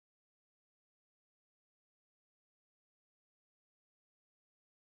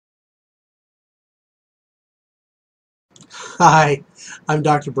Hi, I'm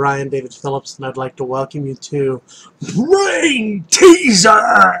Dr. Brian David Phillips, and I'd like to welcome you to Brain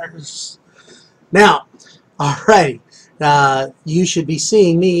Teasers! Now, alright, you should be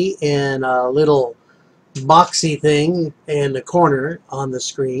seeing me in a little boxy thing in the corner on the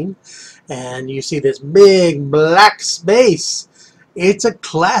screen, and you see this big black space. It's a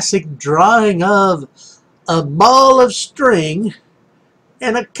classic drawing of a ball of string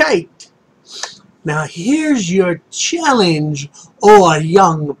and a kite. Now here's your challenge, oh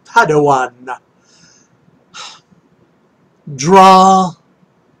young Padawan. Draw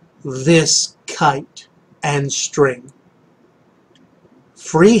this kite and string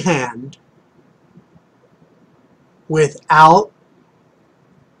freehand without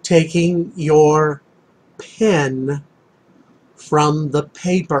taking your pen from the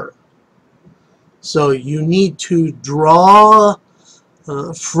paper. So you need to draw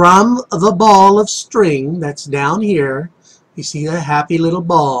from the ball of string that's down here. You see that happy little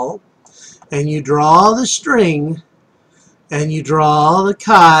ball, and you draw the string, and you draw the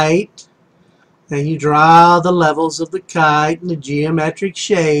kite, and you draw the levels of the kite and the geometric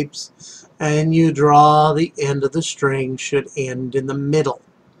shapes, and you draw the end of the string should end in the middle.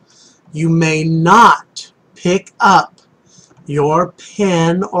 You may not pick up your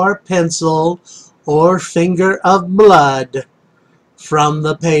pen or pencil or finger of blood from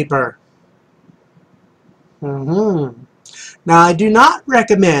the paper. Now, I do not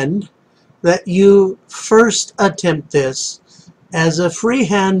recommend that you first attempt this as a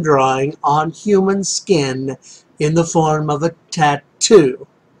freehand drawing on human skin in the form of a tattoo,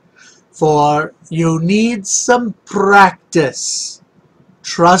 for you need some practice.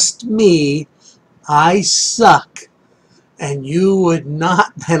 Trust me, I suck, and you would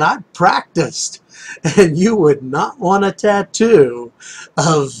not, and I practiced, and you would not want a tattoo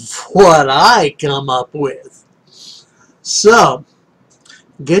of what I come up with. So,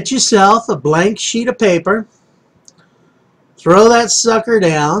 get yourself a blank sheet of paper, throw that sucker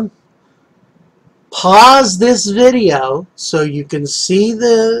down, pause this video so you can see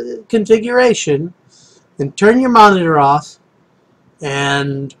the configuration, and turn your monitor off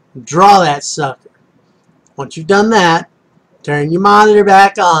and draw that sucker. Once you've done that, turn your monitor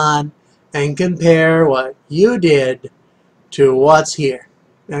back on and compare what you did to what's here.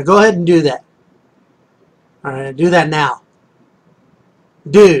 Now go ahead and do that. Alright, do that now.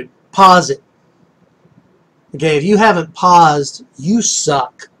 Dude, pause it. Okay, if you haven't paused, you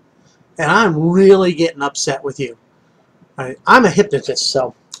suck. And I'm really getting upset with you. Alright, I'm a hypnotist,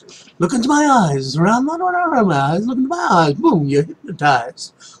 so look into my eyes, around my eyes, look into my eyes, boom, you're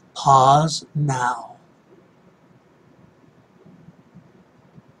hypnotized. Pause now.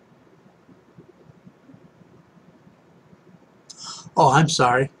 Oh, I'm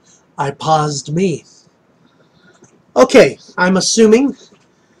sorry. I paused me. Okay, I'm assuming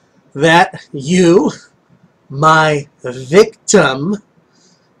that you, my victim,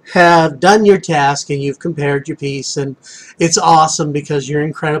 have done your task and you've compared your piece, and it's awesome because you're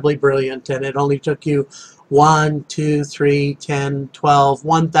incredibly brilliant, and it only took you 1, 2, 3, 10, 12,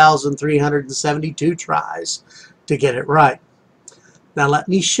 1,372 tries to get it right. Now let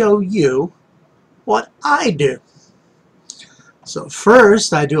me show you what I do. So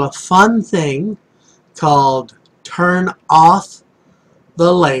first, I do a fun thing called turn off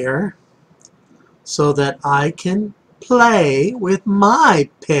the layer so that I can play with my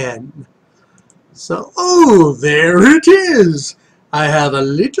pen. So, oh, there it is. I have a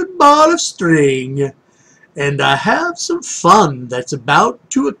little ball of string, and I have some fun that's about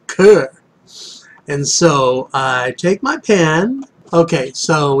to occur. And so I take my pen. Okay,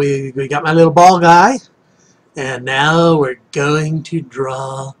 so we got my little ball guy. And now we're going to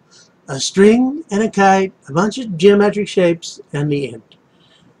draw a string and a kite, a bunch of geometric shapes, and the end.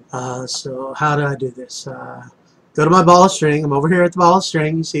 So how do I do this? Go to my ball of string. I'm over here at the ball of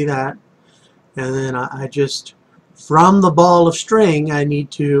string. You see that? And then I just, from the ball of string, I need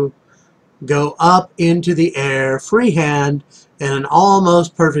to go up into the air freehand in an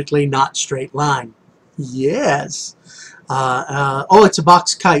almost perfectly not straight line. Yes. Oh, it's a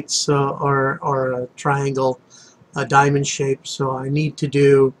box kite, so, or a triangle, a diamond shape, so I need to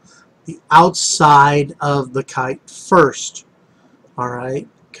do the outside of the kite first. Alright,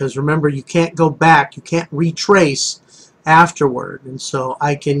 because remember, you can't go back, you can't retrace afterward, and so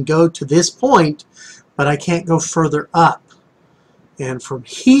I can go to this point, but I can't go further up. And from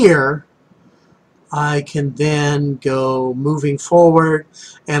here, I can then go moving forward,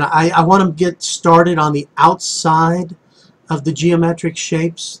 and I want to get started on the outside of the geometric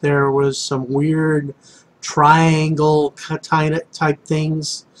shapes. There was some weird triangle type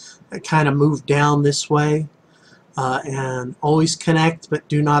things that kind of moved down this way. and always connect but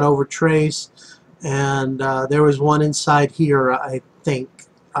do not overtrace. And there was one inside here, I think.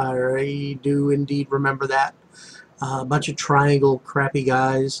 I do indeed remember that. A bunch of triangle crappy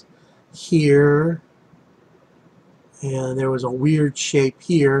guys here, and there was a weird shape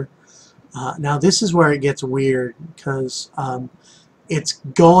here. Now this is where it gets weird, because it's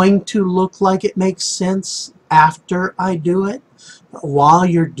going to look like it makes sense after I do it. But while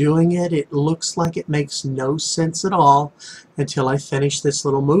you're doing it, it looks like it makes no sense at all until I finish this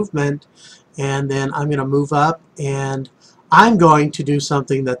little movement. And then I'm going to move up, and I'm going to do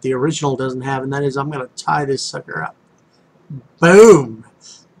something that the original doesn't have, and that is I'm going to tie this sucker up. Boom!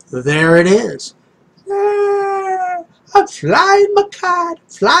 There it is. I'm flying my kite,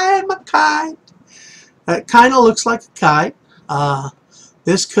 flying my kite. It kind of looks like a kite.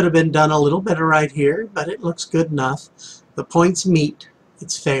 This could have been done a little better right here, but it looks good enough. The points meet.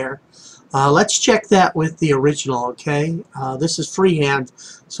 It's fair. Let's check that with the original, okay? This is freehand,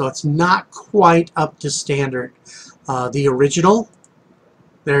 so it's not quite up to standard. The original,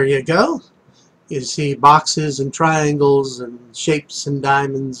 there you go. You see boxes and triangles and shapes and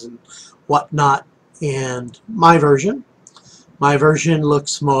diamonds and whatnot. And my version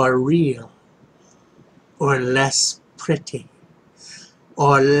looks more real, or less pretty,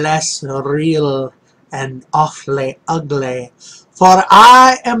 or less real and awfully ugly. For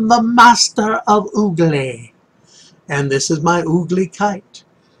I am the master of oogly, and this is my oogly kite.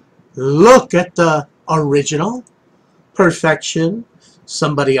 Look at the original. Perfection.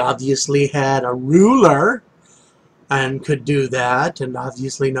 Somebody obviously had a ruler and could do that, and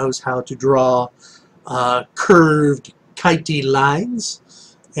obviously knows how to draw curved kitey lines.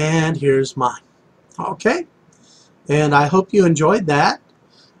 And here's mine. Okay, and I hope you enjoyed that.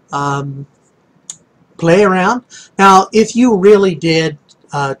 Play around. Now, if you really did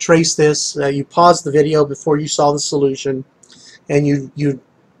trace this, you paused the video before you saw the solution, and you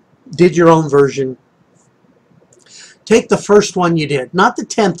did your own version, take the first one you did, not the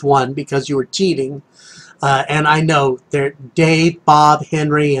 10th one, because you were cheating. And I know there, Dave, Bob,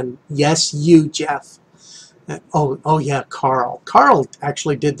 Henry, and yes, you, Jeff. Oh yeah, Carl. Carl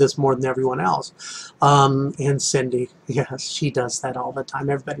actually did this more than everyone else. And Cindy. Yes, she does that all the time.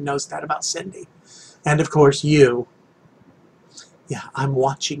 Everybody knows that about Cindy. And of course, you. Yeah, I'm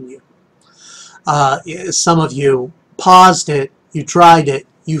watching you. Some of you paused it, you tried it,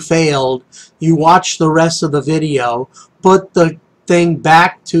 you failed, you watched the rest of the video, put the thing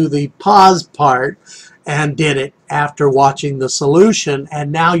back to the pause part, and did it after watching the solution,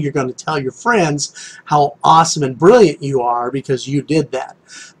 and now you're going to tell your friends how awesome and brilliant you are because you did that.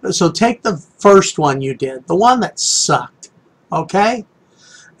 So take the first one you did, the one that sucked, okay?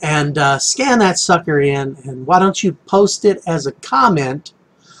 And scan that sucker in, and why don't you post it as a comment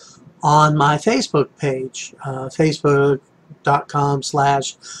on my Facebook page,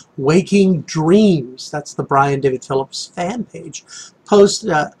 facebook.com/Waking Dreams. That's the Brian David Phillips fan page. Post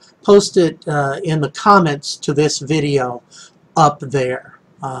it in the comments to this video up there.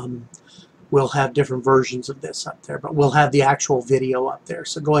 We'll have different versions of this up there, but we'll have the actual video up there.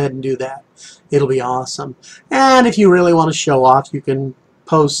 So go ahead and do that. It'll be awesome. And if you really want to show off, you can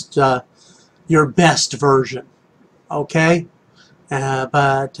post your best version. Okay?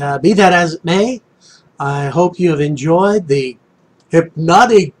 But be that as it may, I hope you have enjoyed the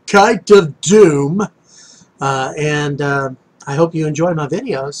hypnotic kite of doom, and I hope you enjoy my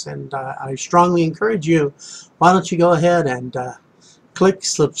videos, and I strongly encourage you, why don't you go ahead and click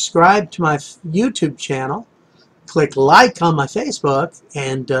subscribe to my YouTube channel, click like on my Facebook,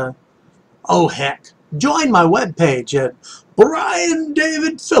 and oh heck, join my webpage at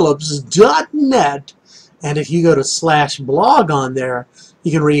briandavidphillips.net. And if you go to /blog on there,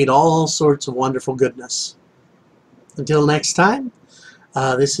 you can read all sorts of wonderful goodness. Until next time,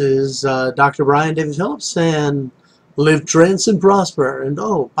 this is Dr. Brian David Phillips, and live, trance, and prosper. And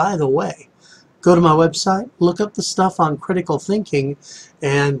oh, by the way, go to my website, look up the stuff on critical thinking,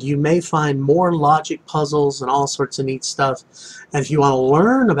 and you may find more logic puzzles and all sorts of neat stuff. And if you want to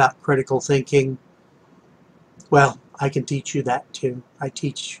learn about critical thinking, well, I can teach you that too. I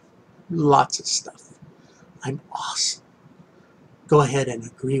teach lots of stuff. I'm awesome. Go ahead and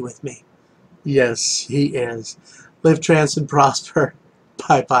agree with me. Yes, he is. Live, trance, and prosper.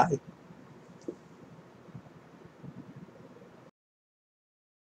 Bye-bye.